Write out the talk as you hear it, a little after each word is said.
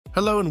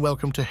Hello and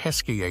welcome to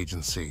Heske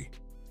Agency.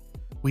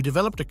 We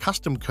developed a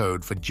custom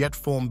code for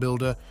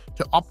JetFormBuilder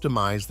to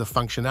optimize the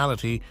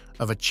functionality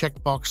of a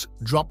checkbox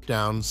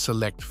drop-down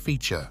select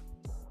feature.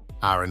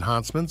 Our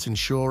enhancements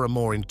ensure a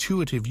more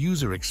intuitive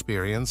user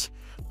experience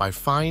by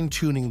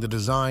fine-tuning the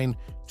design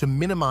to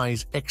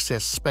minimize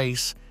excess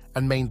space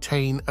and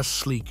maintain a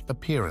sleek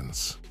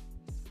appearance.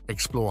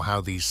 Explore how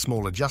these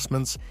small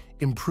adjustments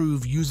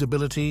improve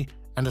usability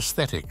and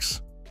aesthetics.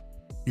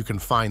 You can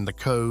find the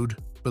code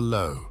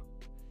below.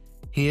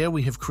 Here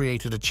we have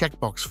created a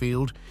checkbox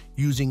field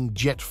using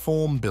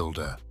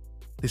JetFormBuilder.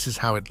 This is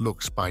how it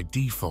looks by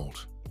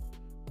default.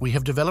 We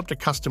have developed a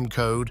custom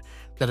code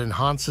that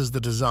enhances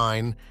the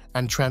design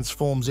and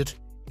transforms it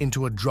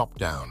into a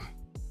drop-down.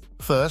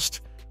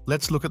 First,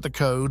 let's look at the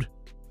code.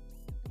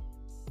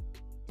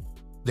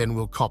 Then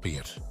we'll copy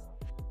it.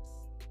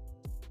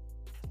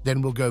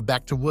 Then we'll go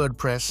back to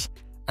WordPress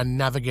and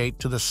navigate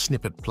to the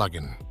snippet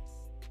plugin.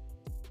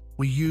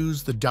 We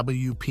use the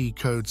WP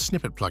Code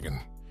snippet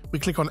plugin. We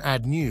click on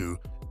Add New,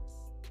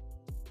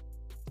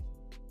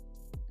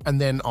 and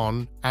then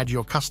on Add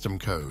Your Custom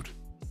Code.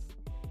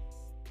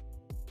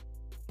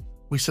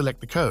 We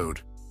select the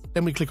code,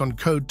 then we click on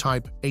Code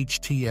Type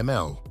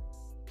HTML.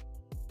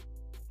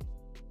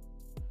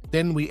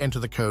 Then we enter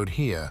the code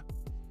here,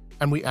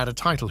 and we add a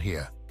title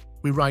here.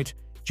 We write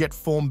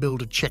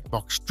JetFormBuilder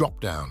Checkbox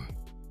Dropdown.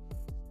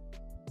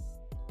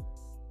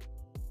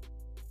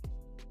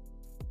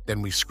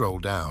 Then we scroll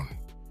down.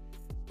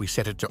 We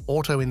set it to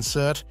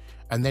auto-insert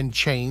and then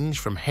change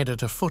from header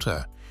to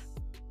footer.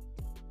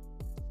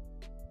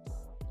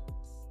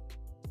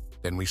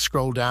 Then we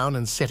scroll down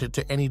and set it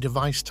to any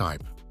device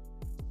type.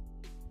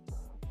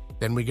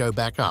 Then we go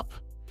back up,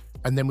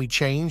 and then we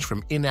change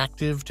from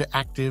inactive to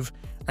active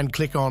and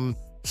click on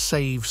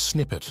Save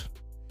Snippet.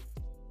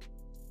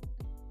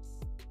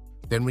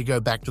 Then we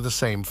go back to the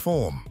same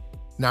form.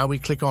 Now we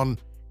click on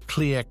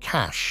Clear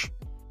Cache.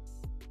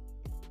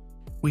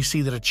 We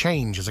see that a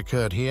change has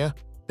occurred here.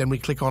 Then we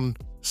click on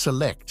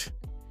Select.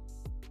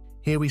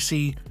 Here we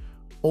see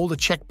all the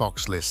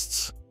checkbox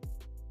lists.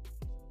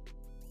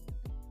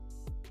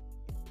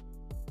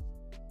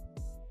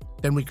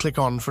 Then we click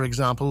on, for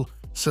example,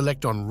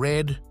 select on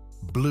red,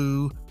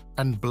 blue,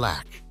 and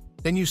black.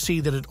 Then you see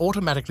that it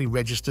automatically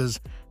registers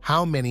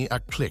how many are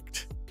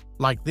clicked.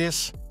 Like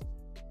this.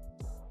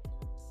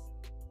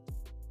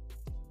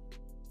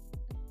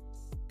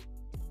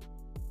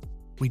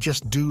 We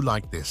just do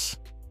like this.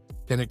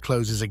 Then it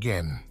closes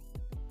again.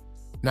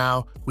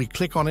 Now we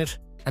click on it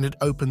and it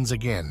opens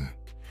again.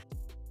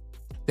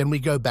 Then we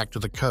go back to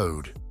the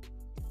code.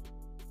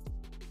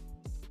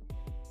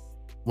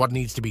 What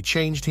needs to be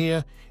changed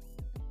here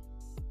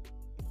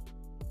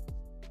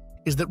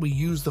is that we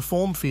use the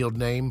form field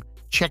name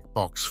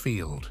checkbox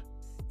field.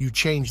 You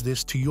change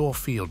this to your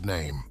field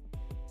name.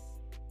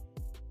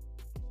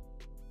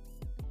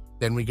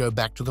 Then we go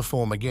back to the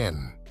form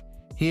again.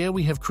 Here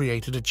we have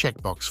created a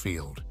checkbox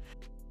field.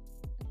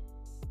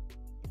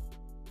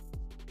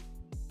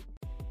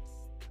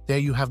 There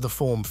you have the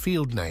form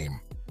field name.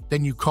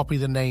 Then you copy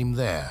the name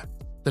there,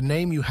 the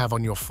name you have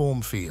on your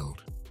form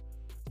field.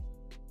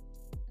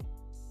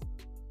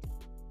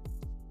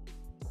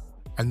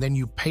 And then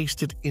you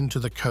paste it into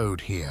the code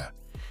here.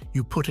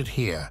 You put it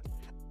here.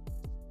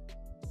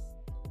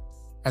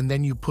 And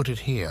then you put it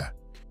here.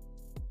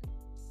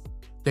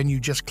 Then you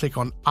just click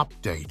on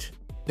Update.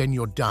 Then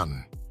you're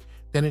done.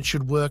 Then it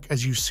should work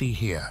as you see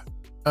here.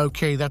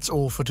 Okay, that's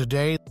all for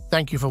today.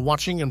 Thank you for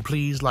watching, and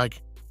please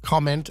like,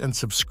 comment, and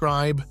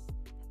subscribe,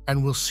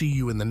 and we'll see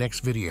you in the next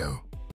video.